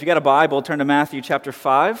If you got a Bible, turn to Matthew chapter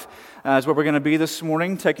 5, is where we're going to be this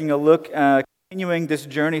morning, taking a look, continuing this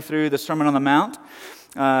journey through the Sermon on the Mount.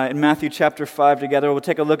 In Matthew chapter 5 together, we'll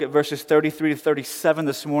take a look at verses 33 to 37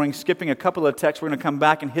 this morning, skipping a couple of texts. We're going to come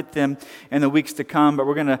back and hit them in the weeks to come, but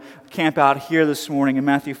we're going to camp out here this morning in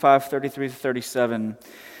Matthew 5, 33 to 37.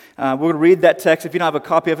 We're going to read that text. If you don't have a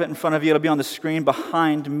copy of it in front of you, it'll be on the screen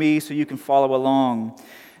behind me so you can follow along.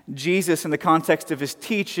 Jesus, in the context of his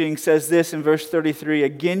teaching, says this in verse 33,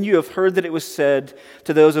 "Again you have heard that it was said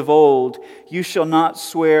to those of old, 'You shall not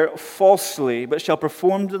swear falsely, but shall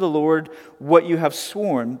perform to the Lord what you have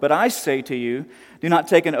sworn.' But I say to you, do not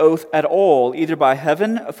take an oath at all, either by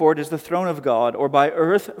heaven, for it is the throne of God, or by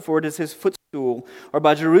earth, for it is his footstool, or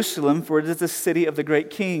by Jerusalem, for it is the city of the great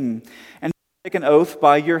King. And take an oath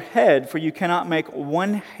by your head, for you cannot make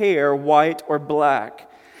one hair white or black.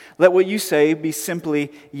 Let what you say be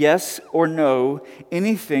simply yes or no.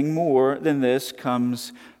 Anything more than this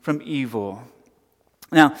comes from evil."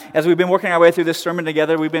 Now, as we've been working our way through this sermon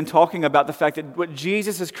together, we've been talking about the fact that what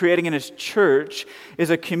Jesus is creating in his church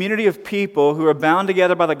is a community of people who are bound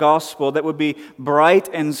together by the gospel that would be bright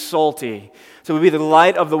and salty. So it would be the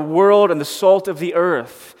light of the world and the salt of the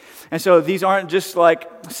earth. And so these aren't just like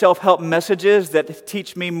self-help messages that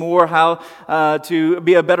teach me more how to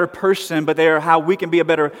be a better person, but they are how we can be a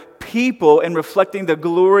better people in reflecting the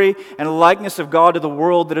glory and likeness of God to the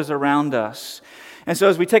world that is around us. And so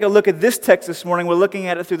as we take a look at this text this morning, we're looking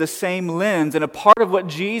at it through the same lens. And a part of what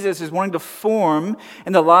Jesus is wanting to form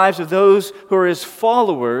in the lives of those who are his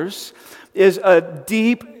followers is a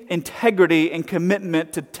deep integrity and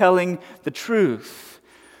commitment to telling the truth.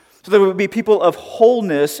 So there would be people of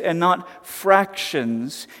wholeness and not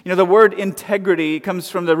fractions. You know, the word integrity comes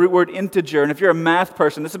from the root word integer. And if you're a math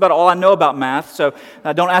person, this is about all I know about math, so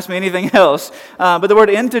don't ask me anything else. But the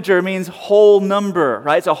word integer means whole number,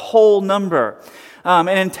 right? It's a whole number. And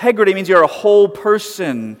integrity means you're a whole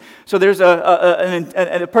person. So there's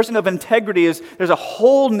a person of integrity there's a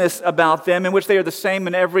wholeness about them in which they are the same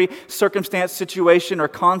in every circumstance, situation, or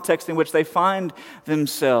context in which they find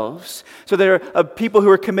themselves. So they're people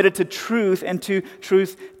who are committed to truth and to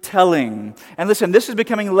truth telling. And listen, this is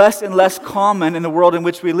becoming less and less common in the world in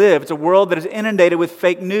which we live. It's a world that is inundated with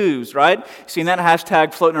fake news, right? You've seen that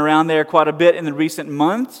hashtag floating around there quite a bit in the recent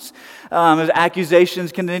months. As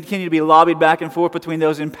accusations continue to be lobbied back and forth between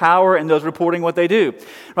those in power and those reporting what they do.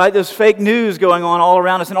 Right? There's fake news going on all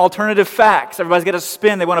around us and alternative facts. Everybody's got a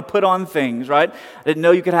spin they want to put on things, right? I didn't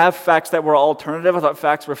know you could have facts that were alternative. I thought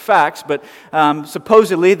facts were facts, but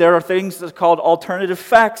supposedly there are things that's called alternative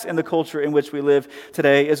facts in the culture in which we live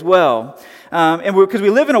today as well. And because we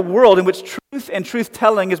live in a world in which truth and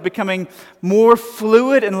truth-telling is becoming more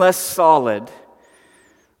fluid and less solid.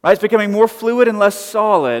 Right? It's becoming more fluid and less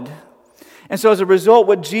solid. And so as a result,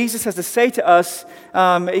 what Jesus has to say to us,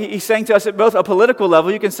 he's saying to us at both a political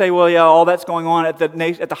level. You can say, well, yeah, all that's going on at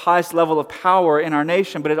the highest level of power in our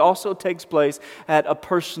nation, but it also takes place at a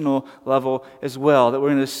personal level as well that we're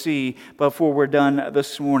going to see before we're done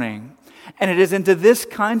this morning. And it is into this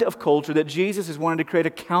kind of culture that Jesus is wanting to create a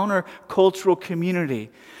counter-cultural community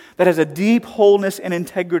that has a deep wholeness and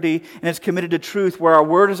integrity and is committed to truth, where our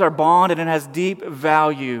word is our bond and it has deep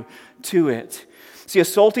value to it. See, a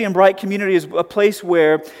salty and bright community is a place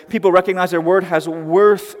where people recognize their word has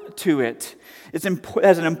worth to it. It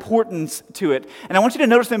has an importance to it. And I want you to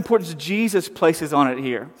notice the importance Jesus places on it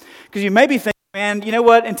here. Because you may be thinking, man, you know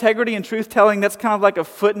what? Integrity and truth-telling, that's kind of like a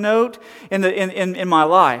footnote in my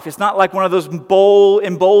life. It's not like one of those bold,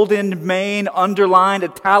 emboldened, main, underlined,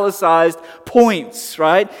 italicized points,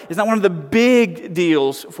 right? It's not one of the big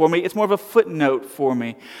deals for me. It's more of a footnote for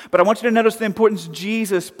me. But I want you to notice the importance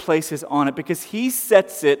Jesus places on it, because he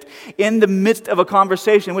sets it in the midst of a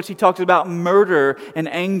conversation in which he talks about murder and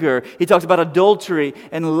anger. He talks about adultery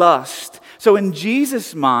and lust. So in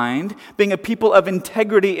Jesus' mind, being a people of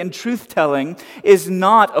integrity and truth-telling is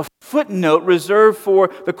not a footnote reserved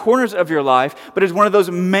for the corners of your life, but is one of those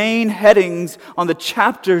main headings on the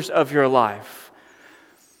chapters of your life.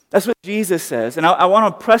 That's what Jesus says. And I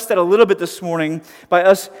want to press that a little bit this morning by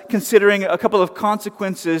us considering a couple of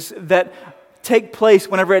consequences that take place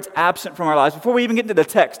whenever it's absent from our lives. Before we even get into the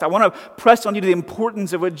text, I want to press on you the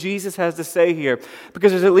importance of what Jesus has to say here,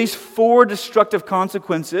 because there's at least 4 destructive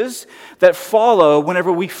consequences that follow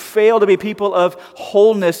whenever we fail to be people of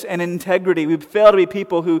wholeness and integrity. We fail to be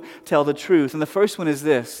people who tell the truth. And the first one is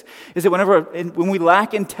this, is that when we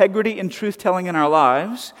lack integrity and truth-telling in our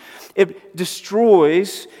lives, it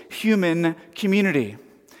destroys human community.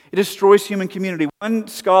 It destroys human community. One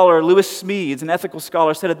scholar, Lewis Smedes, an ethical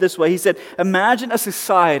scholar, said it this way. He said, imagine a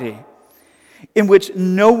society in which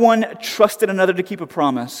no one trusted another to keep a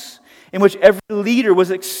promise, in which every leader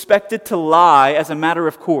was expected to lie as a matter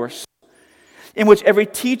of course, in which every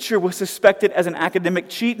teacher was suspected as an academic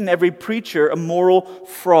cheat and every preacher a moral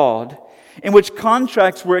fraud, in which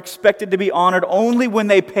contracts were expected to be honored only when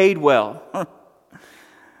they paid well,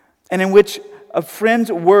 and in which a friend's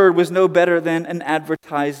word was no better than an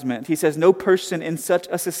advertisement. He says, no person in such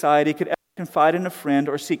a society could ever confide in a friend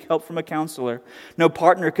or seek help from a counselor. No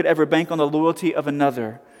partner could ever bank on the loyalty of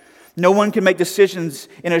another. No one could make decisions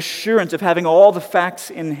in assurance of having all the facts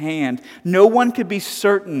in hand. No one could be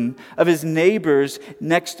certain of his neighbor's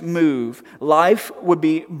next move. Life would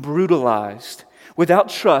be brutalized. Without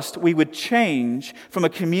trust, we would change from a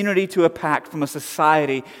community to a pact, from a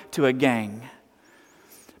society to a gang.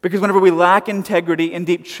 Because whenever we lack integrity in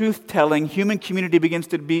deep truth-telling, human community begins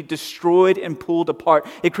to be destroyed and pulled apart.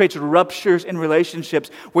 It creates ruptures in relationships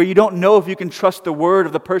where you don't know if you can trust the word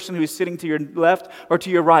of the person who is sitting to your left or to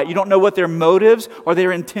your right. You don't know what their motives or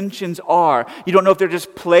their intentions are. You don't know if they're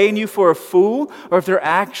just playing you for a fool or if they're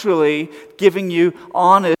actually giving you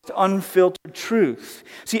honest, unfiltered truth.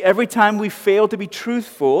 See, every time we fail to be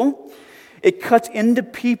truthful, it cuts into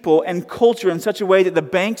people and culture in such a way that the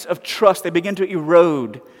banks of trust, they begin to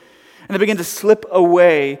erode. And they begin to slip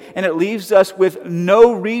away. And it leaves us with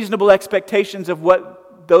no reasonable expectations of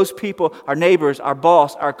what those people, our neighbors, our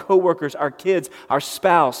boss, our coworkers, our kids, our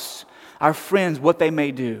spouse, our friends, what they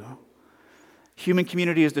may do. Human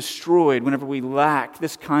community is destroyed whenever we lack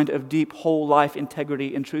this kind of deep whole life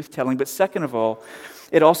integrity and truth-telling. But second of all,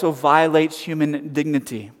 it also violates human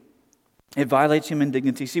dignity. It violates human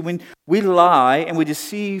dignity. See, when we lie and we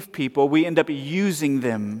deceive people, we end up using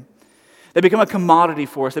them. They become a commodity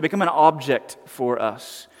for us. They become an object for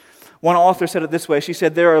us. One author said it this way. She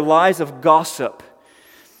said, there are lies of gossip.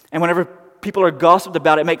 And whenever people are gossiped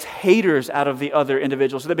about, it makes haters out of the other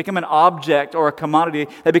individual. So they become an object or a commodity.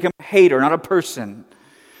 They become a hater, not a person.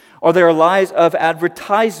 Or there are lies of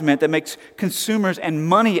advertisement that makes consumers and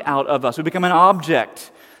money out of us. We become an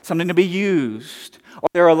object, something to be used. Or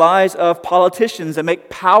there are lies of politicians that make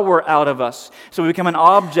power out of us. So we become an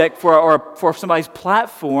object for somebody's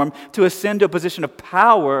platform to ascend to a position of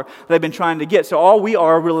power that they've been trying to get. So all we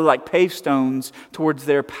are really like pavestones towards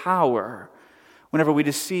their power whenever we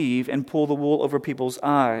deceive and pull the wool over people's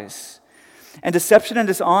eyes. And deception and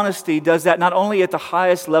dishonesty does that not only at the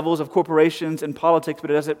highest levels of corporations and politics,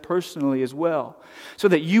 but it does it personally as well. So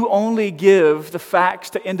that you only give the facts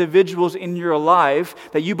to individuals in your life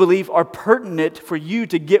that you believe are pertinent for you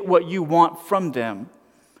to get what you want from them.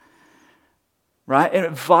 Right? And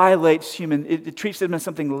it violates it treats them as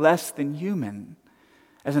something less than human,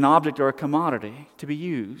 as an object or a commodity to be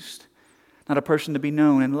used, not a person to be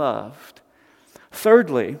known and loved.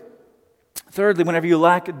 Thirdly, whenever you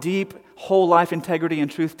lack deep whole life integrity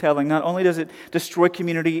and truth-telling, not only does it destroy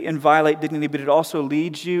community and violate dignity, but it also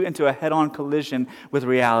leads you into a head-on collision with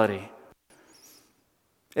reality.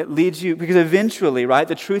 It leads you, because eventually, right,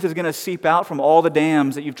 the truth is going to seep out from all the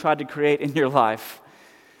dams that you've tried to create in your life.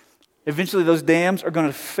 Eventually, those dams are going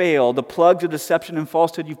to fail. The plugs of deception and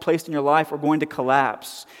falsehood you've placed in your life are going to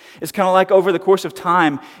collapse. It's kind of like over the course of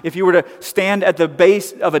time, if you were to stand at the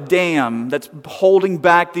base of a dam that's holding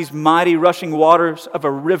back these mighty rushing waters of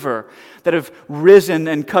a river that have risen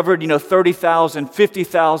and covered, 30,000,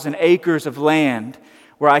 50,000 acres of land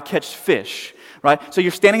where I catch fish. Right? So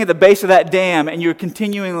you're standing at the base of that dam and you're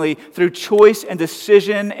continually, through choice and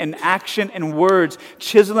decision and action and words,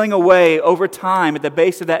 chiseling away over time at the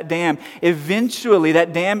base of that dam. Eventually,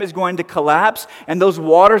 that dam is going to collapse and those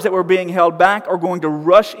waters that were being held back are going to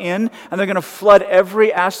rush in and they're going to flood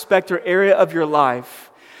every aspect or area of your life.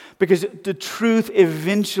 Because the truth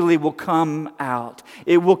eventually will come out.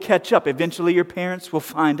 It will catch up. Eventually, your parents will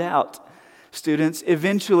find out. Students,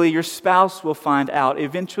 eventually your spouse will find out.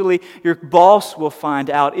 Eventually your boss will find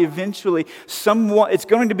out. Eventually it's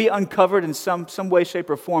going to be uncovered in some way, shape,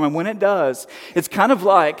 or form. And when it does, it's kind of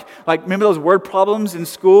like remember those word problems in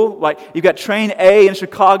school? Like you've got train A in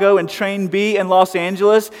Chicago and train B in Los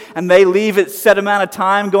Angeles, and they leave at a set amount of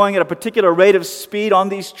time going at a particular rate of speed on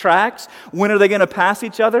these tracks. When are they going to pass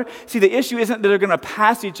each other? See, the issue isn't that they're going to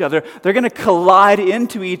pass each other. They're going to collide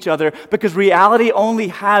into each other because reality only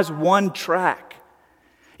has one track.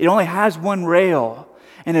 It only has one rail.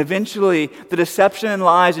 And eventually, the deception and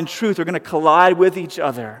lies and truth are going to collide with each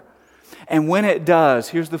other. And when it does,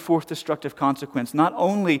 here's the fourth destructive consequence. Not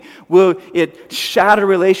only will it shatter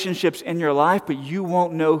relationships in your life, but you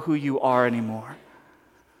won't know who you are anymore.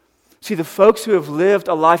 See, the folks who have lived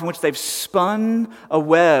a life in which they've spun a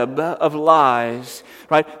web of lies,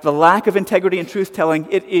 right? The lack of integrity and truth-telling,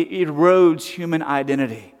 it erodes human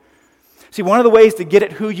identity. See, one of the ways to get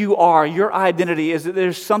at who you are, your identity, is that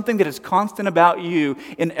there's something that is constant about you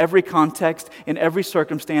in every context, in every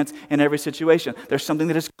circumstance, in every situation. There's something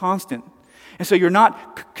that is constant. And so you're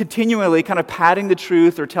not continually kind of padding the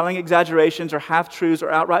truth or telling exaggerations or half-truths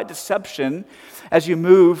or outright deception as you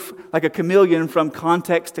move like a chameleon from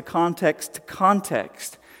context to context to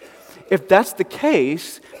context. If that's the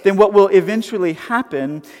case, then what will eventually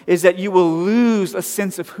happen is that you will lose a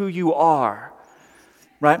sense of who you are.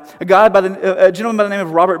 Right? A gentleman by the name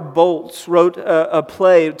of Robert Boltz wrote a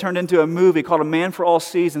play turned into a movie called A Man for All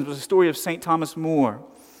Seasons. It was a story of St. Thomas More.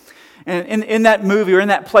 And in that movie or in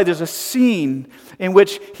that play, there's a scene in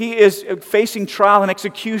which he is facing trial and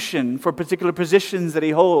execution for particular positions that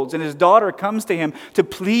he holds. And his daughter comes to him to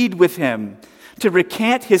plead with him, to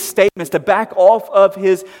recant his statements, to back off of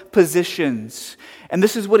his positions. And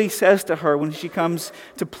this is what he says to her when she comes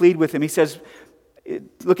to plead with him. He says,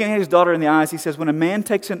 looking at his daughter in the eyes, he says, when a man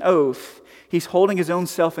takes an oath, he's holding his own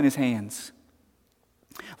self in his hands,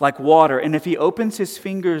 like water. And if he opens his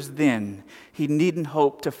fingers then, he needn't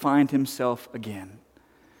hope to find himself again.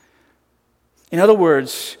 In other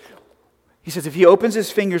words, he says, if he opens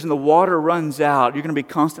his fingers and the water runs out, you're going to be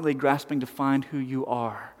constantly grasping to find who you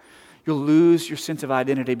are. You'll lose your sense of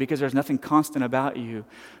identity because there's nothing constant about you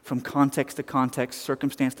from context to context,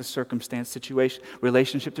 circumstance to circumstance, situation,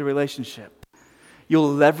 relationship to relationship.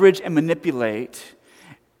 You'll leverage and manipulate,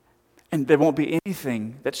 and there won't be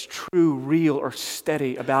anything that's true, real, or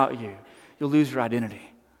steady about you. You'll lose your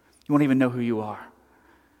identity. You won't even know who you are.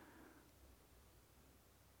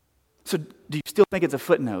 So do you still think it's a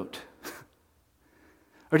footnote?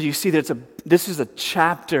 Or do you see that this is a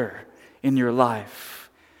chapter in your life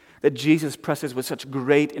that Jesus presses with such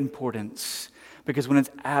great importance? Because when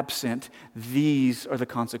it's absent, these are the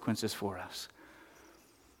consequences for us.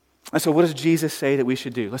 And so what does Jesus say that we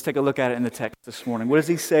should do? Let's take a look at it in the text this morning. What does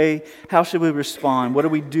he say? How should we respond? What do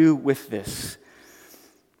we do with this?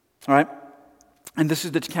 All right? And this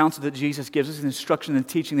is the counsel that Jesus gives us, an instruction and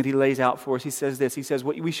teaching that he lays out for us. He says this. He says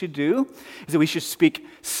what we should do is that we should speak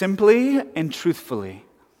simply and truthfully.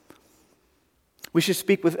 We should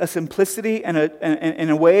speak with a simplicity and in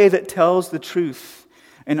a way that tells the truth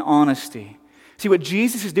and honesty. See, what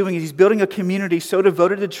Jesus is doing is he's building a community so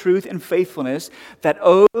devoted to truth and faithfulness that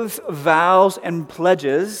oaths, vows, and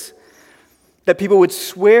pledges that people would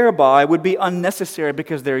swear by would be unnecessary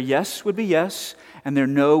because their yes would be yes and their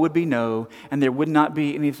no would be no, and there would not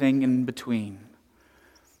be anything in between.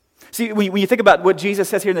 See, when you think about what Jesus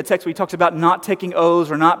says here in the text, where he talks about not taking oaths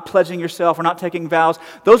or not pledging yourself or not taking vows,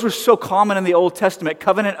 those were so common in the Old Testament.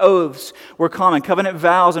 Covenant oaths were common. Covenant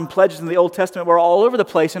vows and pledges in the Old Testament were all over the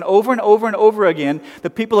place. And over and over again, the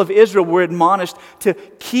people of Israel were admonished to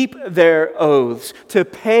keep their oaths, to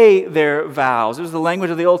pay their vows. It was the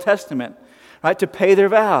language of the Old Testament, right? To pay their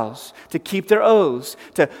vows, to keep their oaths,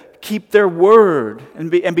 to keep their word and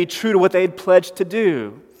be true to what they had pledged to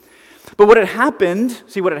do. But what had happened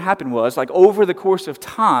was, like over the course of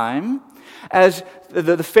time, as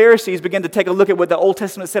the Pharisees began to take a look at what the Old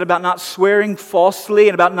Testament said about not swearing falsely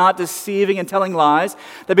and about not deceiving and telling lies,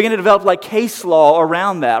 they began to develop like case law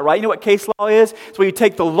around that, right? You know what case law is? It's where you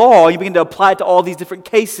take the law and you begin to apply it to all these different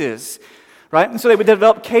cases, right? And so they would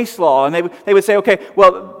develop case law, and they would say, okay,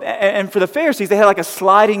 well, and for the Pharisees, they had like a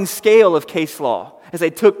sliding scale of case law as they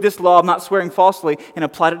took this law of not swearing falsely and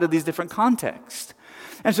applied it to these different contexts.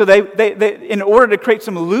 And so they in order to create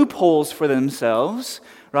some loopholes for themselves,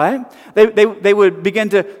 right? They would begin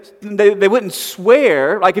to they wouldn't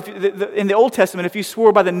swear like in the Old Testament, if you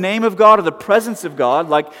swore by the name of God or the presence of God,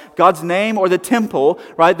 like God's name or the temple,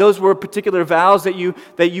 right? Those were particular vows that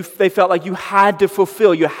they felt like you had to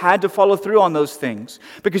fulfill, you had to follow through on those things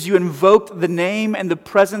because you invoked the name and the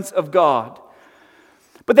presence of God.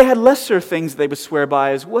 But they had lesser things they would swear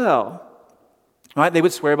by as well. Right? They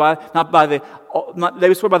would swear by the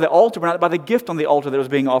altar, but not by the gift on the altar that was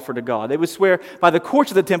being offered to God. They would swear by the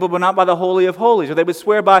courts of the temple, but not by the Holy of Holies. Or they would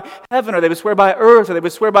swear by heaven, or they would swear by earth, or they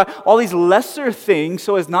would swear by all these lesser things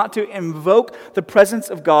so as not to invoke the presence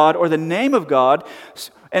of God or the name of God.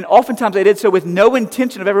 And oftentimes they did so with no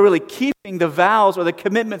intention of ever really keeping the vows or the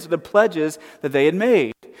commitments or the pledges that they had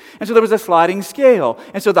made. And so there was a sliding scale.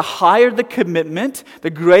 And so the higher the commitment, the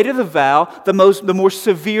greater the vow, the more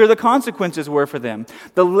severe the consequences were for them.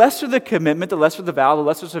 The lesser the commitment, the lesser the vow, the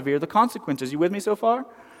lesser severe the consequences. You with me so far?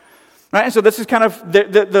 Right? And so this is kind of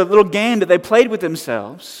the little game that they played with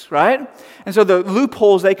themselves, right? And so the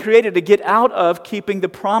loopholes they created to get out of keeping the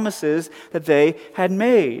promises that they had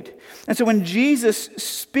made. And so when Jesus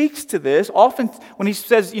speaks to this, often when he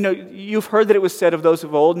says, you've heard that it was said of those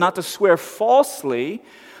of old not to swear falsely.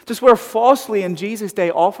 To swear falsely in Jesus'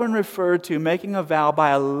 day often referred to making a vow by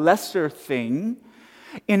a lesser thing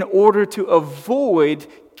in order to avoid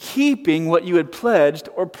keeping what you had pledged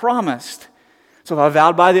or promised. So if I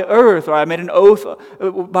vowed by the earth, or I made an oath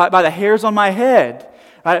by the hairs on my head,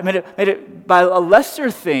 right? I made it by a lesser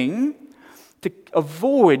thing to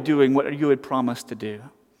avoid doing what you had promised to do.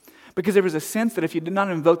 Because there was a sense that if you did not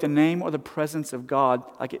invoke the name or the presence of God,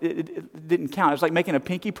 like it didn't count. It was like making a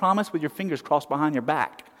pinky promise with your fingers crossed behind your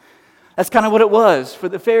back. That's kind of what it was for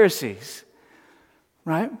the Pharisees,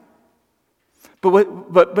 right?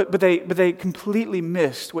 But they completely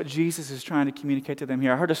missed what Jesus is trying to communicate to them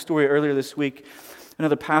here. I heard a story earlier this week.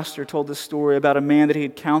 Another pastor told this story about a man that he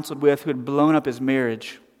had counseled with who had blown up his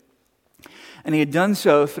marriage. And he had done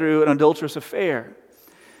so through an adulterous affair.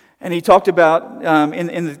 And he talked about,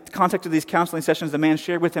 in the context of these counseling sessions, the man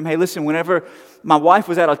shared with him, hey, listen, whenever my wife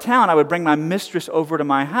was out of town, I would bring my mistress over to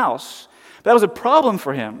my house. But that was a problem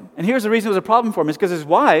for him. And here's the reason it was a problem for him, is because his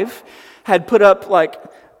wife had put up,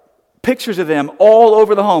 pictures of them all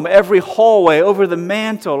over the home, every hallway, over the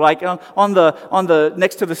mantle, on the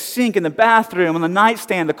next to the sink in the bathroom, on the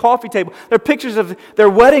nightstand, the coffee table. There are pictures of their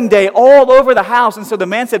wedding day all over the house. And so the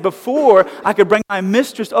man said, before I could bring my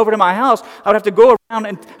mistress over to my house, I would have to go around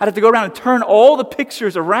and turn all the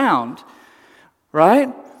pictures around.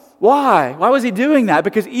 Right? Why? Why was he doing that?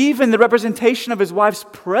 Because even the representation of his wife's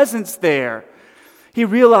presence there, he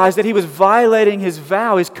realized that he was violating his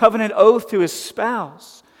vow, his covenant oath to his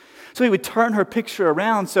spouse. So he would turn her picture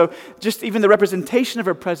around, so just even the representation of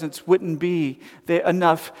her presence wouldn't be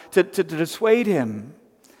enough to dissuade him.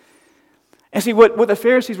 And see, what the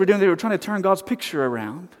Pharisees were doing, they were trying to turn God's picture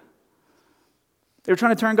around. They were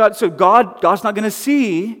trying to turn God, so God's not going to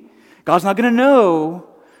see, God's not going to know,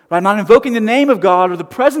 right? I'm not invoking the name of God or the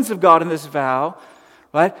presence of God in this vow,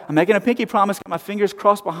 right? I'm making a pinky promise, got my fingers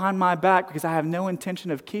crossed behind my back because I have no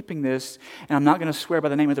intention of keeping this, and I'm not going to swear by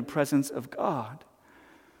the name of the presence of God.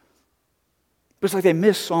 But it's like they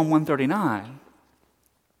missed Psalm 139.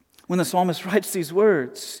 When the psalmist writes these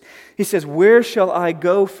words, he says, where shall I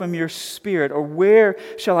go from your spirit? Or where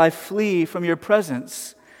shall I flee from your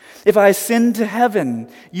presence? If I ascend to heaven,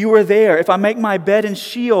 you are there. If I make my bed in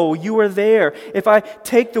Sheol, you are there. If I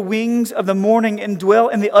take the wings of the morning and dwell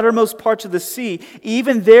in the uttermost parts of the sea,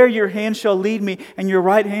 even there your hand shall lead me, and your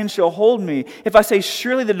right hand shall hold me. If I say,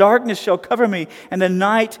 surely the darkness shall cover me, and the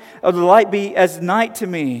light be as night to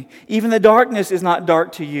me, even the darkness is not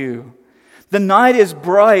dark to you. The night is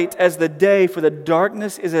bright as the day, for the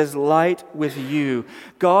darkness is as light with you.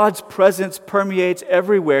 God's presence permeates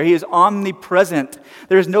everywhere. He is omnipresent.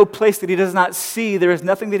 There is no place that He does not see. There is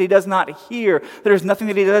nothing that He does not hear. There is nothing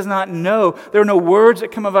that He does not know. There are no words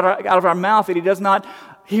that come out of our mouth that He does not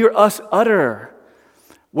hear us utter.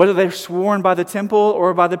 Whether they're sworn by the temple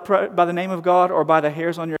or by the name of God or by the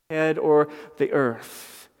hairs on your head or the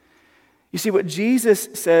earth. You see, what Jesus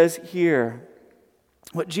says here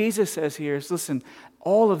is, listen,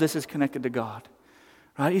 all of this is connected to God.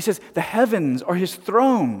 Right? He says the heavens are His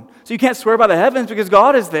throne. So you can't swear by the heavens because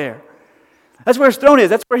God is there. That's where His throne is.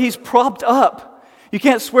 That's where He's propped up. You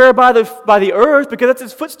can't swear by the earth because that's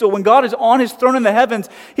His footstool. When God is on His throne in the heavens,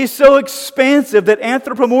 He's so expansive that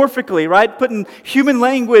anthropomorphically, right, putting human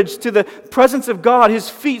language to the presence of God, His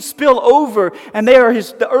feet spill over, and the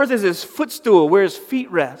earth is His footstool where His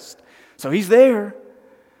feet rest. So He's there.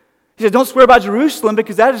 He says, don't swear by Jerusalem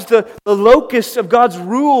because that is the locus of God's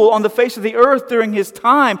rule on the face of the earth during His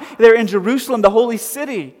time there in Jerusalem, the holy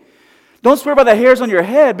city. Don't swear by the hairs on your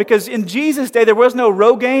head because in Jesus' day there was no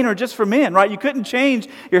Rogaine or just for men, right? You couldn't change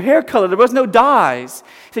your hair color. There was no dyes.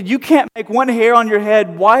 He said, you can't make one hair on your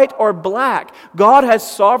head white or black. God has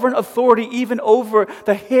sovereign authority even over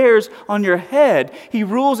the hairs on your head. He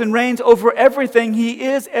rules and reigns over everything. He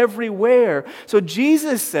is everywhere. So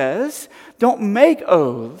Jesus says, don't make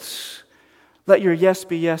oaths. Let your yes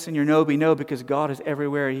be yes and your no be no because God is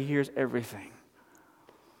everywhere. He hears everything.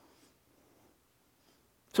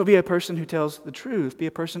 So be a person who tells the truth. Be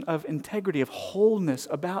a person of integrity, of wholeness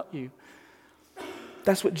about you.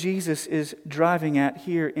 That's what Jesus is driving at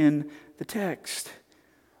here in the text.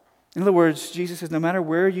 In other words, Jesus says no matter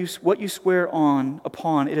what you swear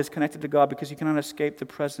upon, it is connected to God because you cannot escape the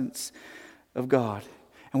presence of God.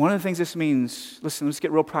 And one of the things this means, listen, let's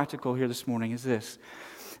get real practical here this morning, is this.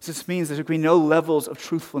 This means there's going to be no levels of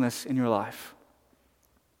truthfulness in your life.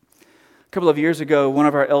 couple of years ago, one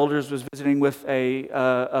of our elders was visiting with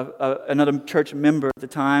another church member at the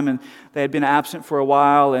time, and they had been absent for a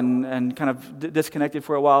while and kind of disconnected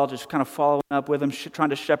for a while, just kind of following up with them,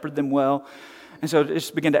 trying to shepherd them well. And so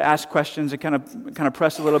just began to ask questions and kind of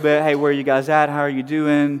press a little bit. Hey, where are you guys at? How are you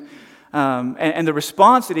doing? And the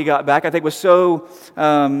response that he got back, I think, was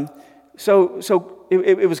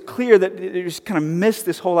it was clear that it just kind of missed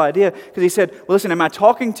this whole idea, because he said, well, listen, am I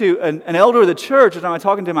talking to an elder of the church, or am I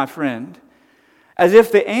talking to my friend? As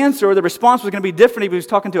if the answer or the response was going to be different if he was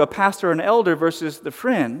talking to a pastor or an elder versus the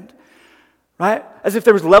friend, right? As if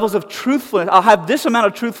there was levels of truthfulness. I'll have this amount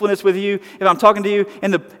of truthfulness with you if I'm talking to you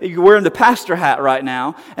you're wearing the pastor hat right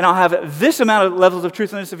now, and I'll have this amount of levels of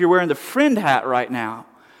truthfulness if you're wearing the friend hat right now.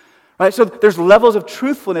 Right? So there's levels of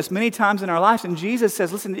truthfulness many times in our lives, and Jesus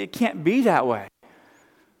says, listen, it can't be that way.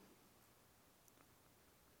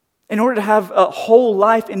 In order to have a whole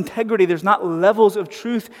life integrity, there's not levels of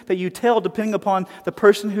truth that you tell depending upon the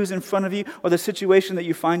person who's in front of you or the situation that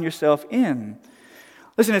you find yourself in.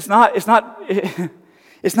 Listen, it's not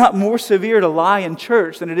more severe to lie in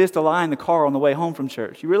church than it is to lie in the car on the way home from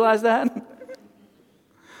church. You realize that?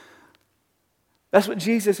 That's what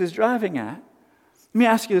Jesus is driving at. Let me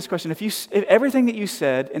ask you this question. If everything that you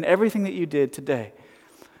said and everything that you did today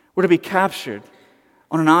were to be captured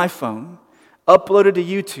on an iPhone, uploaded to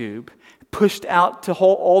YouTube, pushed out to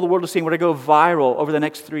all the world to see, were to go viral over the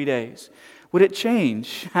next 3 days, would it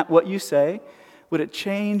change what you say? Would it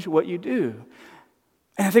change what you do?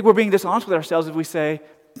 And I think we're being dishonest with ourselves if we say,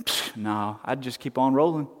 no, I'd just keep on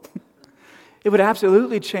rolling. It would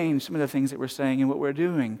absolutely change some of the things that we're saying and what we're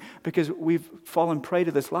doing, because we've fallen prey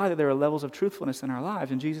to this lie that there are levels of truthfulness in our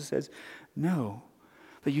lives. And Jesus says, no,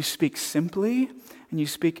 that you speak simply and you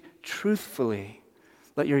speak truthfully.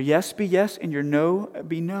 Let your yes be yes and your no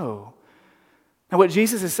be no. Now what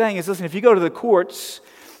Jesus is saying is, listen, if you go to the courts,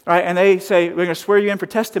 right, and they say, we're going to swear you in for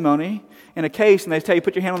testimony in a case, and they tell you,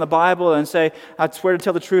 put your hand on the Bible and say, I swear to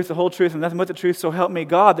tell the truth, the whole truth, and nothing but the truth, so help me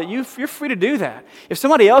God, that you're free to do that. If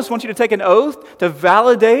somebody else wants you to take an oath to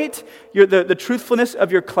validate the truthfulness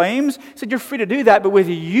of your claims, he said, you're free to do that, but with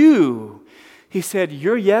you, he said,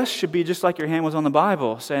 your yes should be just like your hand was on the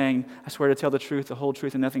Bible, saying, I swear to tell the truth, the whole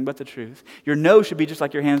truth, and nothing but the truth. Your no should be just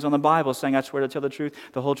like your hands on the Bible, saying, I swear to tell the truth,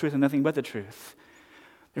 the whole truth, and nothing but the truth.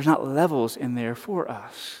 There's not levels in there for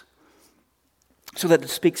us. So that to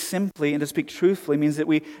speak simply and to speak truthfully means that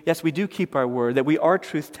we do keep our word, that we are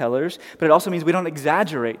truth tellers, but it also means we don't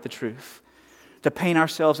exaggerate the truth to paint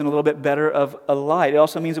ourselves in a little bit better of a light. It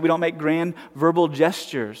also means that we don't make grand verbal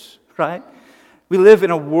gestures, right? We live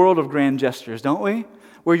in a world of grand gestures, don't we?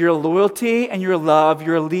 Where your loyalty and your love,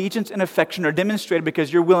 your allegiance and affection are demonstrated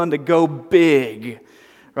because you're willing to go big,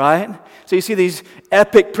 right? So you see these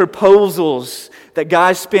epic proposals that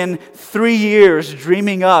guys spend 3 years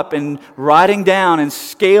dreaming up and writing down and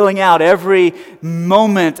scaling out every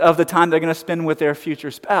moment of the time they're going to spend with their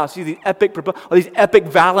future spouse. You see these epic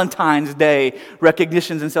Valentine's Day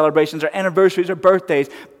recognitions and celebrations, or anniversaries or birthdays,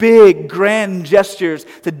 big grand gestures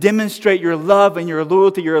to demonstrate your love and your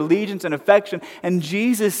loyalty, your allegiance and affection. And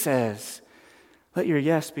Jesus says, let your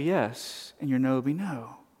yes be yes and your no be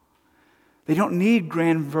no. They don't need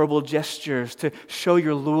grand verbal gestures to show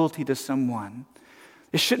your loyalty to someone.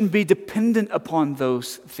 It shouldn't be dependent upon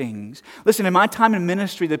those things. Listen, in my time in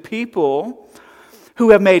ministry, the people who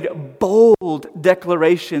have made bold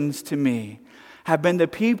declarations to me have been the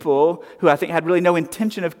people who I think had really no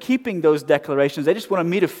intention of keeping those declarations. They just wanted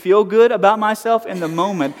me to feel good about myself in the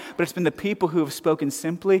moment. But it's been the people who have spoken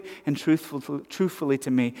simply and truthfully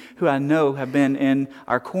to me, who I know have been in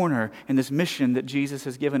our corner in this mission that Jesus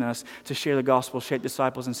has given us to share the gospel, shape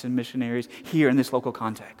disciples, and send missionaries here in this local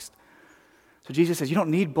context. So Jesus says you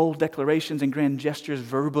don't need bold declarations and grand gestures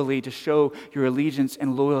verbally to show your allegiance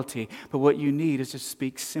and loyalty, but what you need is to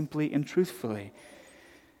speak simply and truthfully.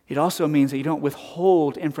 It also means that you don't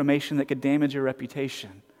withhold information that could damage your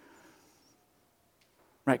reputation,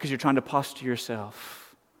 right? Because you're trying to posture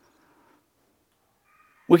yourself.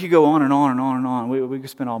 We could go on and on and on and on. We could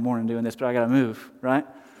spend all morning doing this, but I got to move, right?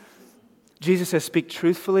 Jesus says speak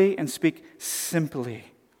truthfully and speak simply,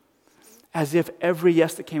 as if every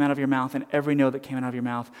yes that came out of your mouth and every no that came out of your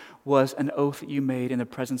mouth was an oath that you made in the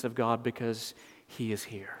presence of God because He is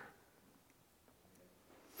here.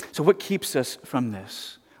 So what keeps us from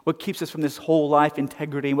this? What keeps us from this whole life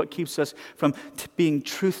integrity, and what keeps us from being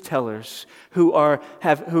truth tellers who are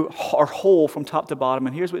whole from top to bottom?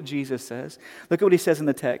 And here's what Jesus says. Look at what He says in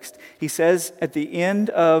the text. He says at the end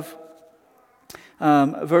of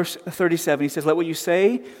verse 37, He says, let what you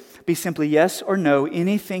say be simply yes or no.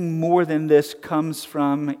 Anything more than this comes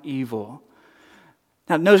from evil.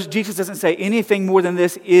 Now, notice Jesus doesn't say anything more than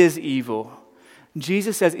this is evil.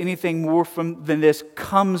 Jesus says anything more than this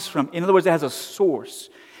comes from. In other words, it has a source.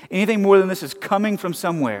 Anything more than this is coming from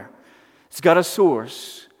somewhere. It's got a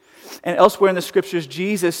source. And elsewhere in the Scriptures,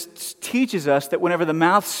 Jesus teaches us that whenever the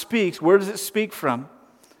mouth speaks, where does it speak from?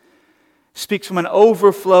 It speaks from an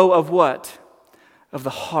overflow of what? Of the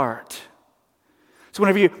heart. So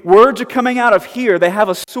whenever your words are coming out of here, they have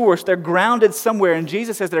a source. They're grounded somewhere. And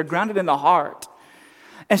Jesus says they're grounded in the heart.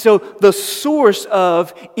 And so the source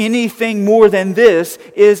of anything more than this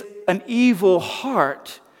is an evil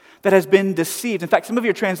heart that has been deceived. In fact, some of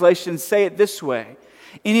your translations say it this way.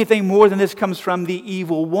 Anything more than this comes from the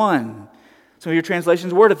evil one. Some of your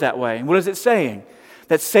translations word it that way. And what is it saying?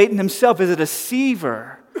 That Satan himself is a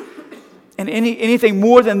deceiver. And anything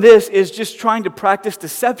more than this is just trying to practice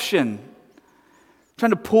deception.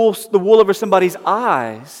 Trying to pull the wool over somebody's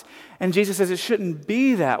eyes. And Jesus says it shouldn't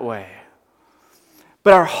be that way.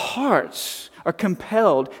 But our hearts are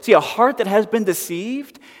compelled. See, a heart that has been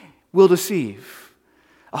deceived will deceive.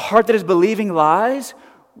 A heart that is believing lies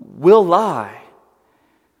will lie.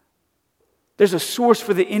 There's a source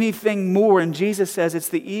for the anything more, and Jesus says it's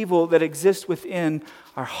the evil that exists within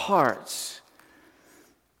our hearts.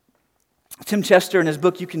 Tim Chester, in his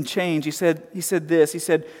book, You Can Change, he said this. He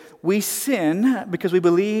said, we sin because we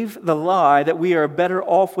believe the lie that we are better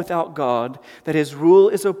off without God, that His rule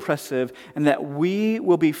is oppressive, and that we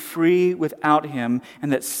will be free without Him,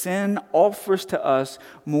 and that sin offers to us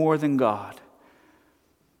more than God.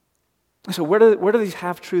 So where do these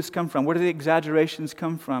half-truths come from? Where do the exaggerations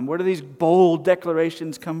come from? Where do these bold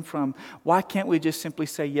declarations come from? Why can't we just simply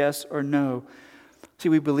say yes or no? See,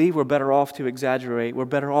 we believe we're better off to exaggerate. We're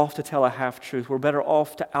better off to tell a half-truth. We're better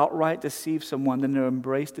off to outright deceive someone than to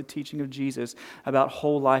embrace the teaching of Jesus about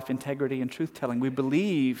whole life integrity and truth-telling. We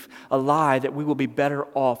believe a lie that we will be better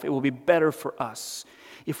off. It will be better for us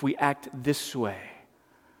if we act this way.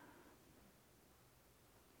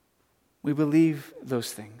 We believe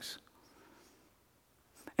those things.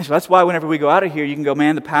 And so that's why whenever we go out of here, you can go,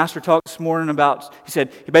 man, the pastor talked this morning about,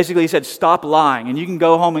 he basically said, stop lying. And you can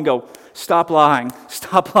go home and go, stop lying,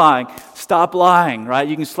 stop lying, stop lying, right?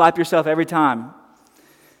 You can slap yourself every time.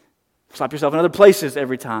 Slap yourself in other places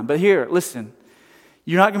every time. But here, listen,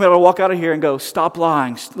 you're not going to be able to walk out of here and go, stop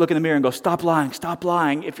lying, look in the mirror and go, stop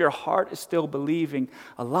lying, if your heart is still believing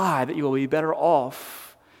a lie that you will be better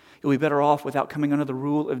off. You'll be better off without coming under the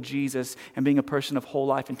rule of Jesus and being a person of whole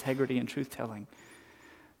life integrity and truth-telling.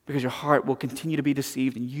 Because your heart will continue to be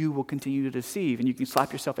deceived and you will continue to deceive. And you can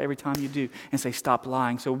slap yourself every time you do and say, stop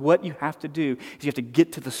lying. So what you have to do is you have to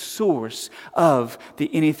get to the source of the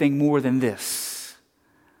anything more than this.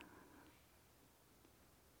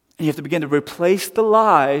 And you have to begin to replace the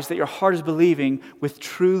lies that your heart is believing with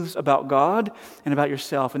truths about God and about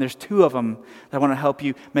yourself. And there's two of them that I want to help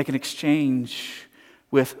you make an exchange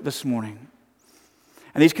with this morning.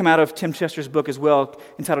 And these come out of Tim Chester's book as well,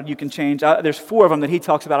 entitled You Can Change. There's four of them that he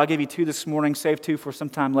talks about. I'll give you two this morning, save two for some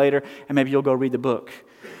time later, and maybe you'll go read the book.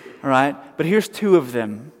 All right? But here's two of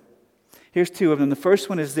them. The first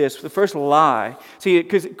one is this, the first lie. See,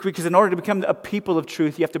 because in order to become a people of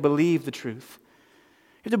truth, you have to believe the truth.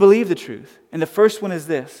 You have to believe the truth. And the first one is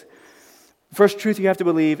this. The first truth you have to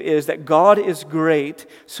believe is that God is great,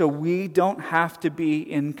 so we don't have to be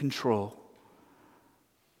in control.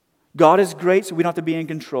 God is great, so we don't have to be in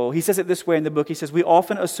control. He says it this way in the book. He says, we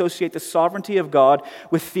often associate the sovereignty of God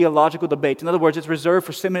with theological debates. In other words, it's reserved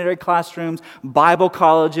for seminary classrooms, Bible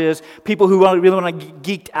colleges, people who really want to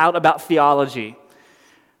geek out about theology.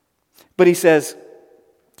 But he says,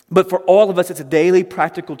 but for all of us, it's a daily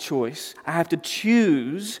practical choice. I have to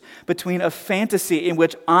choose between a fantasy in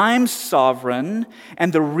which I'm sovereign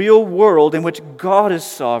and the real world in which God is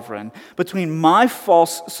sovereign. Between my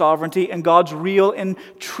false sovereignty and God's real and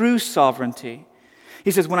true sovereignty.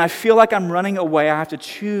 He says, when I feel like I'm running away, I have to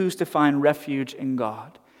choose to find refuge in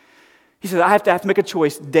God. He says, I have to make a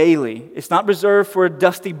choice daily. It's not reserved for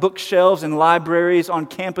dusty bookshelves and libraries on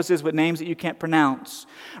campuses with names that you can't pronounce,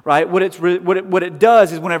 right? What it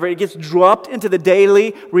does is whenever it gets dropped into the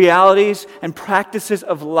daily realities and practices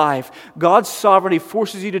of life, God's sovereignty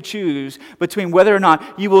forces you to choose between whether or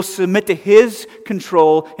not you will submit to His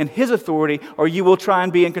control and His authority, or you will try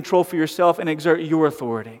and be in control for yourself and exert your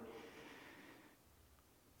authority.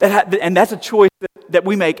 And that's a choice that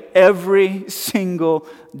we make every single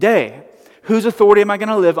day. Whose authority am I going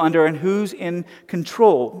to live under and who's in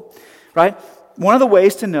control, right? One of the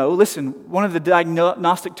ways to know, one of the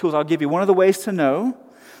diagnostic tools I'll give you, one of the ways to know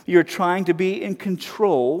you're trying to be in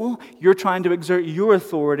control, you're trying to exert your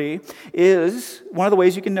authority one of the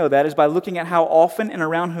ways you can know that is by looking at how often and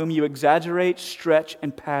around whom you exaggerate, stretch,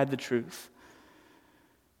 and pad the truth.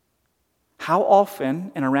 how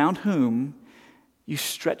often and around whom you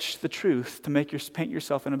stretch the truth to paint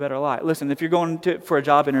yourself in a better light. Listen, if you're going for a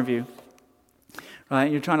job interview,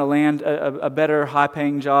 right, you're trying to land a better,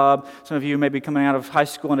 high-paying job. Some of you may be coming out of high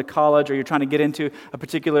school into college, or you're trying to get into a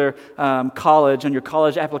particular college and your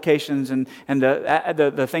college applications and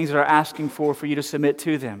the things that are asking for you to submit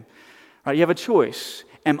to them. Right, you have a choice.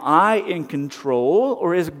 Am I in control,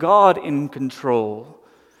 or is God in control?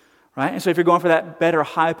 Right? And so if you're going for that better,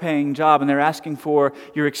 high-paying job and they're asking for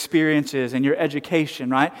your experiences and your education,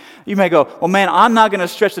 right? You may go, well, man, I'm not going to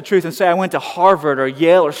stretch the truth and say I went to Harvard or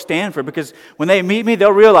Yale or Stanford, because when they meet me,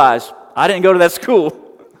 they'll realize I didn't go to that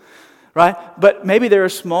school, right? But maybe there are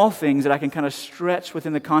small things that I can kind of stretch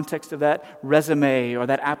within the context of that resume or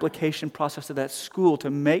that application process of that school to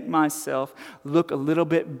make myself look a little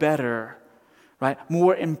bit better, right?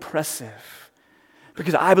 More impressive.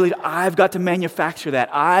 Because I believe I've got to manufacture that.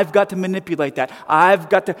 I've got to manipulate that. I've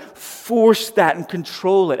got to force that and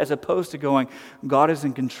control it, as opposed to going, God is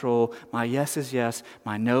in control. My yes is yes.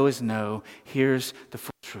 My no is no. Here's the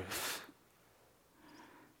full truth.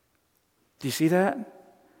 Do you see that?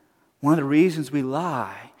 One of the reasons we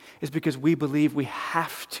lie is because we believe we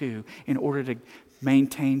have to in order to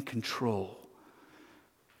maintain control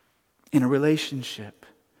in a relationship.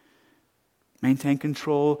 Maintain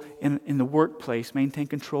control in the workplace. Maintain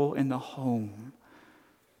control in the home.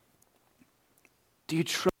 Do you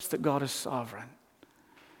trust that God is sovereign?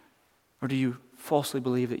 Or do you falsely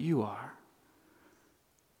believe that you are?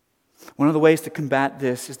 One of the ways to combat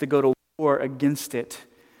this is to go to war against it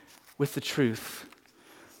with the truth.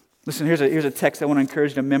 Listen, here's a text I want to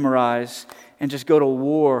encourage you to memorize and just go to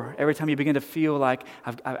war every time you begin to feel like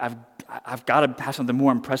I've got to have something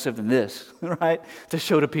more impressive than this, right? To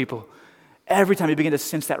show to people. Every time you begin to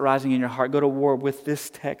sense that rising in your heart, go to war with this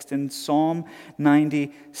text in Psalm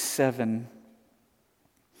 97.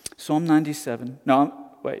 Psalm 97.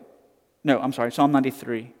 Psalm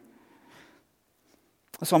 93.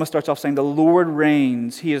 The psalmist starts off saying, "The Lord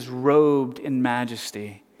reigns, He is robed in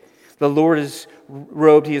majesty. The Lord is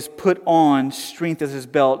robed, He has put on strength as His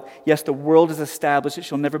belt. Yes, the world is established, it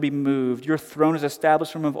shall never be moved. Your throne is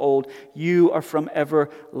established from of old. You are from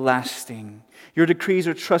everlasting. Your decrees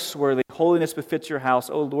are trustworthy. Holiness befits your house,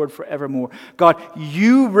 O Lord, forevermore." God,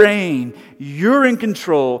 you reign. You're in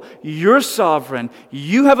control. You're sovereign.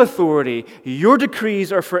 You have authority. Your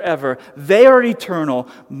decrees are forever. They are eternal.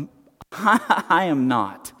 I am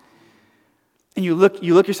not. And you look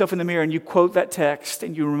yourself in the mirror and you quote that text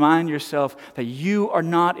and you remind yourself that you are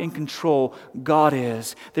not in control. God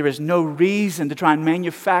is. There is no reason to try and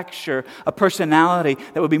manufacture a personality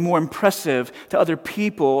that would be more impressive to other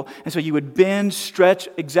people. And so you would bend, stretch,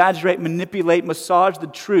 exaggerate, manipulate, massage the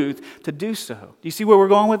truth to do so. Do you see where we're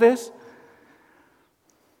going with this?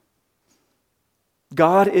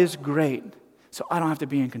 God is great, so I don't have to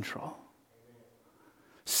be in control.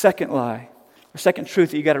 Second lie. The second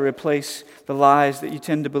truth that you got to replace the lies that you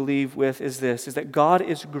tend to believe with is this, is that God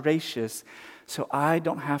is gracious, so I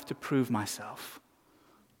don't have to prove myself.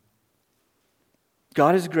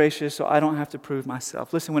 God is gracious, so I don't have to prove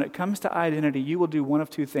myself. Listen, when it comes to identity, you will do one of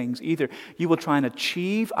two things. Either you will try and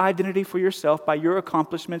achieve identity for yourself by your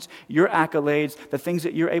accomplishments, your accolades, the things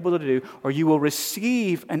that you're able to do, or you will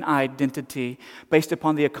receive an identity based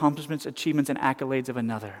upon the accomplishments, achievements, and accolades of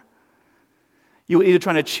another. You will either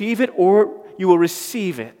try and achieve it or you will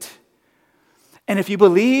receive it. And if you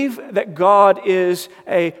believe that God is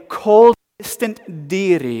a cold, distant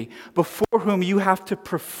deity before whom you have to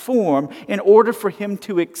perform in order for Him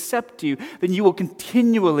to accept you, then you will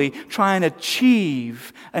continually try and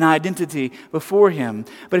achieve an identity before Him.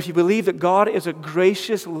 But if you believe that God is a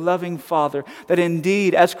gracious, loving Father, that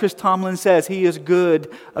indeed, as Chris Tomlin says, He is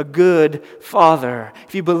good, a good Father.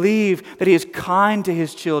 If you believe that He is kind to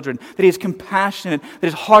His children, that He is compassionate, that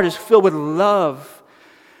His heart is filled with love,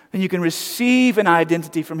 then you can receive an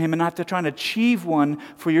identity from Him and not have to try and achieve one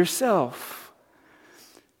for yourself.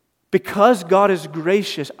 Because God is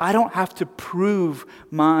gracious, I don't have to prove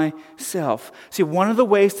myself. See, one of the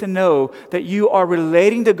ways to know that you are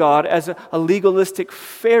relating to God as a legalistic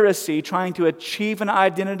Pharisee trying to achieve an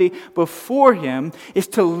identity before Him is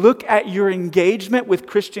to look at your engagement with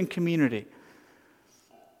Christian community.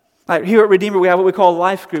 Like here at Redeemer, we have what we call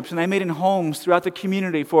life groups, and they meet in homes throughout the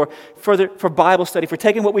community for Bible study, for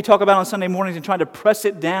taking what we talk about on Sunday mornings and trying to press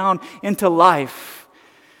it down into life,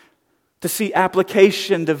 to see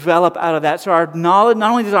application develop out of that. So our knowledge,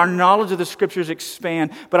 not only does our knowledge of the Scriptures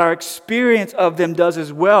expand, but our experience of them does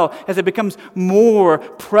as well, as it becomes more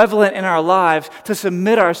prevalent in our lives to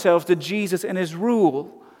submit ourselves to Jesus and His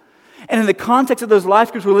rule. And in the context of those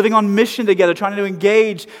life groups, we're living on mission together, trying to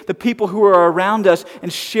engage the people who are around us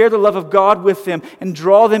and share the love of God with them and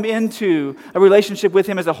draw them into a relationship with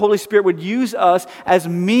Him as the Holy Spirit would use us as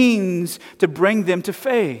means to bring them to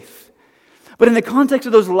faith. But in the context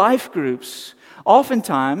of those life groups,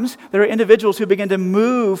 oftentimes there are individuals who begin to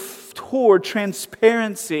move toward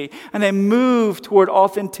transparency and they move toward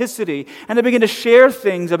authenticity and they begin to share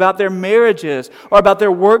things about their marriages or about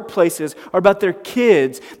their workplaces or about their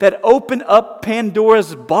kids that open up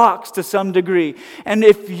Pandora's box to some degree. And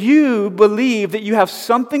if you believe that you have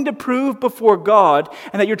something to prove before God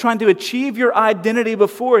and that you're trying to achieve your identity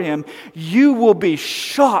before Him, you will be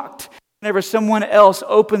shocked whenever someone else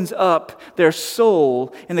opens up their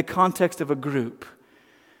soul in the context of a group.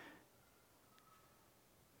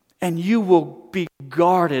 And you will be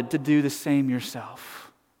guarded to do the same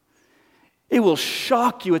yourself. It will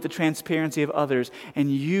shock you at the transparency of others,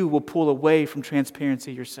 and you will pull away from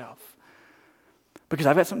transparency yourself. Because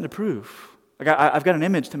I've got something to prove. I've got an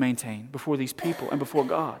image to maintain before these people and before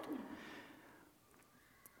God.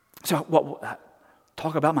 So,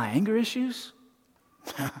 talk about my anger issues?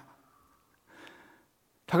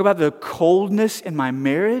 Talk about the coldness in my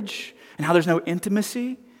marriage and how there's no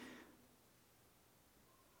intimacy?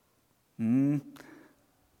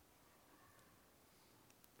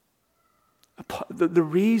 The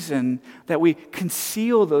reason that we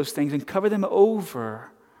conceal those things and cover them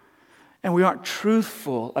over and we aren't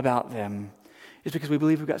truthful about them is because we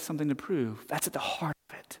believe we've got something to prove. That's at the heart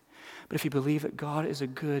of it. But if you believe that God is a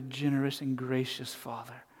good, generous, and gracious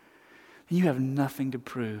Father, then you have nothing to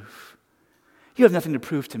prove. You have nothing to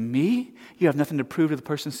prove to me. You have nothing to prove to the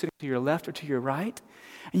person sitting to your left or to your right.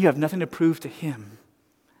 And you have nothing to prove to Him.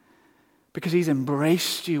 Because He's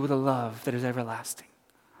embraced you with a love that is everlasting.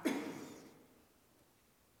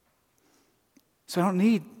 So I don't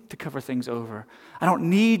need to cover things over. I don't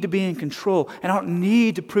need to be in control. And I don't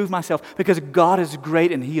need to prove myself because God is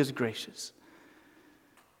great and He is gracious.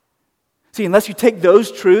 See, unless you take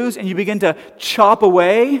those truths and you begin to chop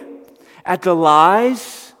away at the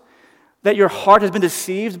lies that your heart has been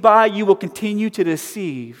deceived by, you will continue to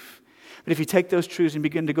deceive. But if you take those truths and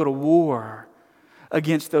begin to go to war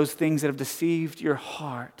against those things that have deceived your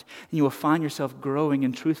heart, and you will find yourself growing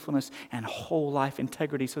in truthfulness and whole life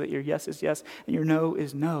integrity so that your yes is yes and your no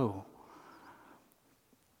is no.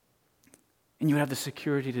 And you have the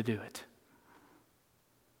security to do it.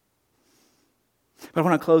 But I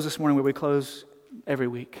want to close this morning where we close every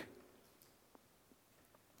week.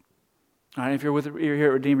 All right, if you're here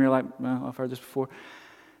at Redeemer, you're like, well, I've heard this before.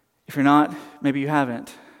 If you're not, maybe you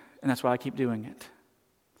haven't, and that's why I keep doing it.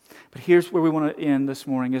 But here's where we want to end this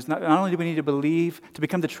morning, is not only do we need to believe, to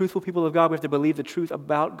become the truthful people of God, we have to believe the truth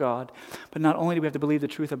about God. But not only do we have to believe the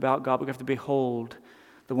truth about God, but we have to behold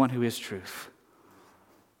the one who is truth.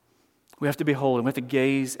 We have to behold Him. We have to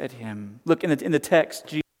gaze at Him. Look, in the text,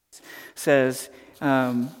 Jesus says,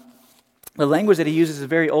 the language that He uses is a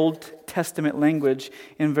very Old Testament language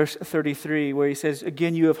in verse 33, where He says,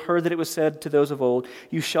 again, you have heard that it was said to those of old,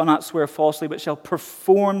 you shall not swear falsely, but shall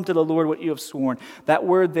perform to the Lord what you have sworn. That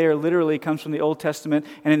word there literally comes from the Old Testament,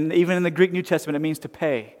 and even in the Greek New Testament, it means to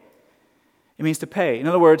pay. It means to pay. In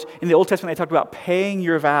other words, in the Old Testament, they talked about paying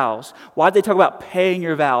your vows. Why did they talk about paying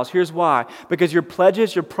your vows? Here's why. Because your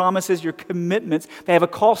pledges, your promises, your commitments, they have a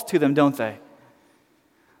cost to them, don't they?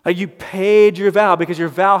 Like you paid your vow because your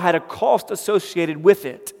vow had a cost associated with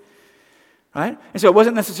it. Right? And so it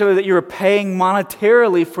wasn't necessarily that you were paying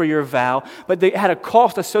monetarily for your vow, but they had a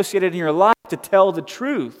cost associated in your life to tell the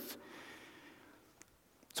truth.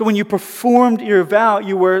 So when you performed your vow,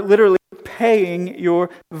 you were literally paying your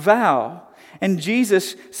vow. And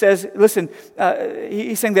Jesus says, listen,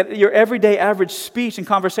 He's saying that your everyday average speech and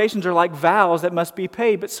conversations are like vows that must be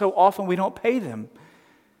paid, but so often we don't pay them.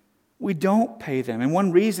 We don't pay them. And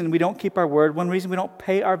one reason we don't keep our word, one reason we don't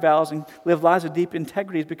pay our vows and live lives of deep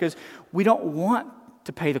integrity is because we don't want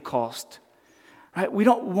to pay the cost. Right? We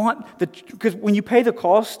don't want because when you pay the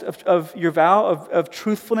cost of your vow, of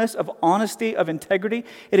truthfulness, of honesty, of integrity,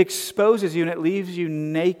 it exposes you and it leaves you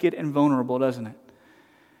naked and vulnerable, doesn't it?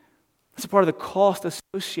 That's a part of the cost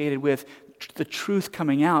associated with the truth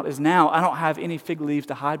coming out is now I don't have any fig leaves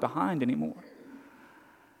to hide behind anymore.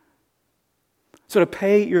 So to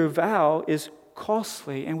pay your vow is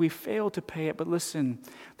costly, and we fail to pay it. But listen,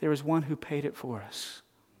 there is one who paid it for us.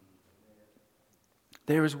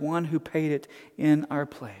 There is one who paid it in our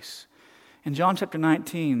place. In John chapter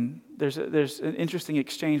 19, there's an interesting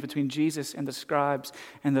exchange between Jesus and the scribes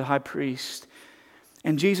and the high priest.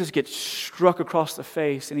 And Jesus gets struck across the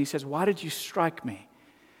face, and He says, why did you strike me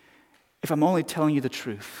if I'm only telling you the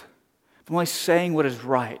truth? If I'm only saying what is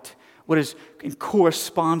right, what is in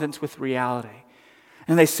correspondence with reality.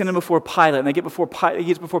 And they send him before Pilate, and they get before Pilate, he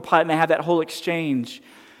gets before Pilate, and they have that whole exchange.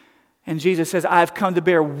 And Jesus says, I have come to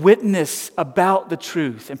bear witness about the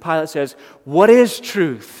truth. And Pilate says, what is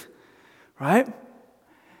truth? Right?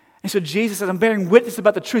 And so Jesus says, I'm bearing witness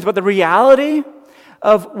about the truth, about the reality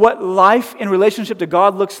of what life in relationship to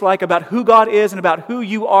God looks like, about who God is and about who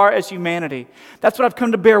you are as humanity. That's what I've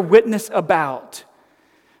come to bear witness about,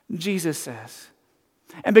 Jesus says.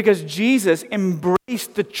 And because Jesus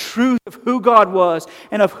embraced the truth of who God was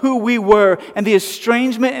and of who we were and the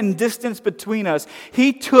estrangement and distance between us,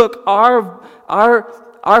 He took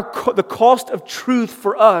the cost of truth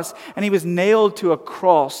for us, and He was nailed to a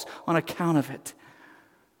cross on account of it.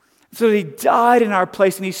 So that He died in our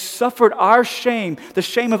place, and He suffered our shame, the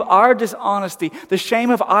shame of our dishonesty, the shame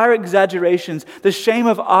of our exaggerations, the shame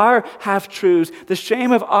of our half-truths, the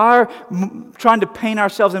shame of our trying to paint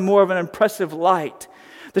ourselves in more of an impressive light,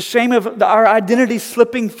 the shame of our identity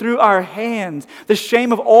slipping through our hands, the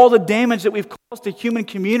shame of all the damage that we've caused to human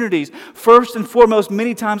communities, first and foremost,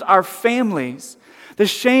 many times our families, the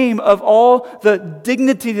shame of all the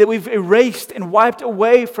dignity that we've erased and wiped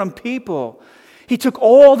away from people. He took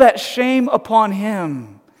all that shame upon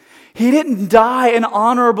Him. He didn't die an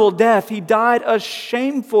honorable death. He died a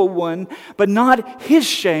shameful one, but not His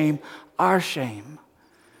shame. Our shame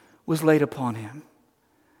was laid upon Him.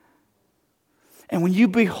 And when you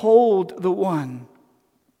behold the one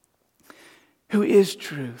who is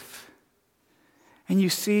truth, and you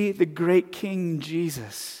see the great King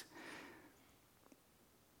Jesus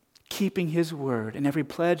keeping His word, and every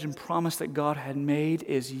pledge and promise that God had made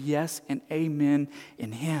is yes and amen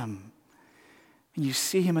in Him, and you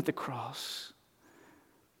see Him at the cross,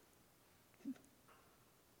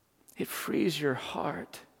 it frees your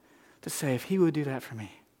heart to say, if He would do that for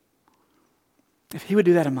me, if He would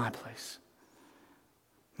do that in my place,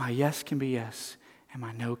 my yes can be yes, and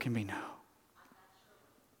my no can be no.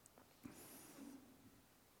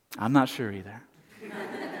 I'm not sure either.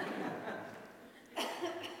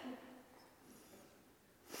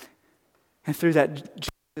 And through that,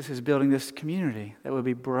 Jesus is building this community that would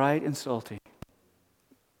be bright and salty.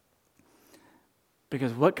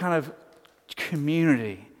 Because what kind of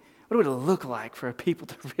community, what would it look like for people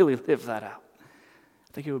to really live that out?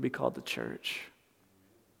 I think it would be called the church.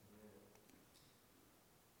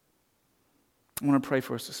 I want to pray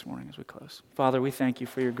for us this morning as we close. Father, we thank You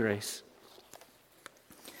for Your grace.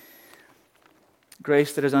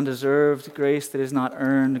 Grace that is undeserved, grace that is not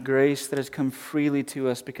earned, grace that has come freely to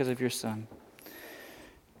us because of Your Son.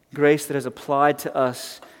 Grace that is applied to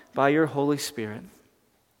us by Your Holy Spirit,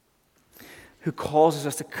 who causes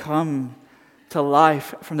us to come to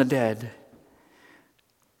life from the dead.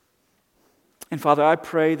 And Father, I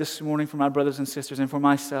pray this morning for my brothers and sisters and for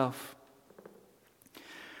myself,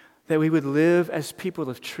 that we would live as people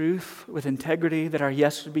of truth, with integrity, that our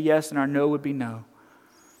yes would be yes and our no would be no.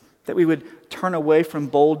 That we would turn away from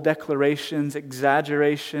bold declarations,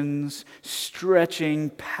 exaggerations,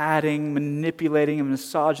 stretching, padding, manipulating, and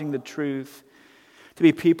massaging the truth, to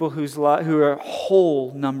be people who are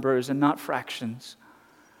whole numbers and not fractions.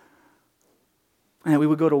 And that we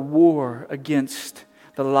would go to war against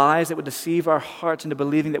the lies that would deceive our hearts into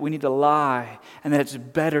believing that we need to lie and that it's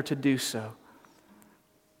better to do so.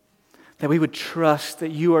 That we would trust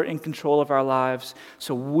that You are in control of our lives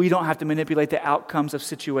so we don't have to manipulate the outcomes of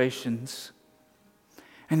situations.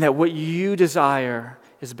 And that what You desire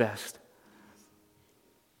is best.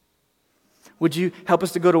 Would You help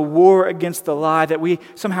us to go to war against the lie that we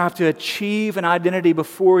somehow have to achieve an identity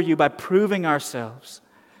before You by proving ourselves.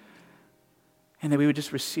 And that we would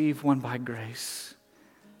just receive one by grace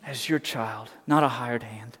as Your child, not a hired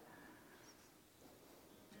hand.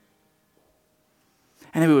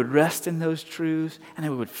 And that we would rest in those truths, and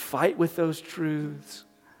that we would fight with those truths.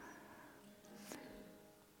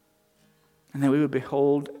 And that we would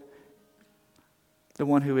behold the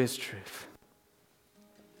one who is truth.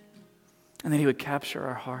 And that He would capture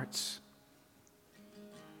our hearts.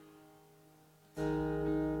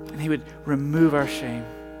 And He would remove our shame.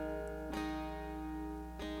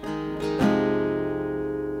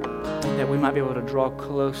 And that we might be able to draw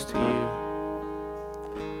close to You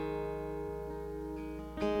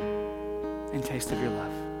and taste of Your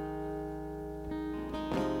love.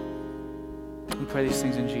 We pray these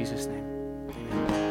things in Jesus' name.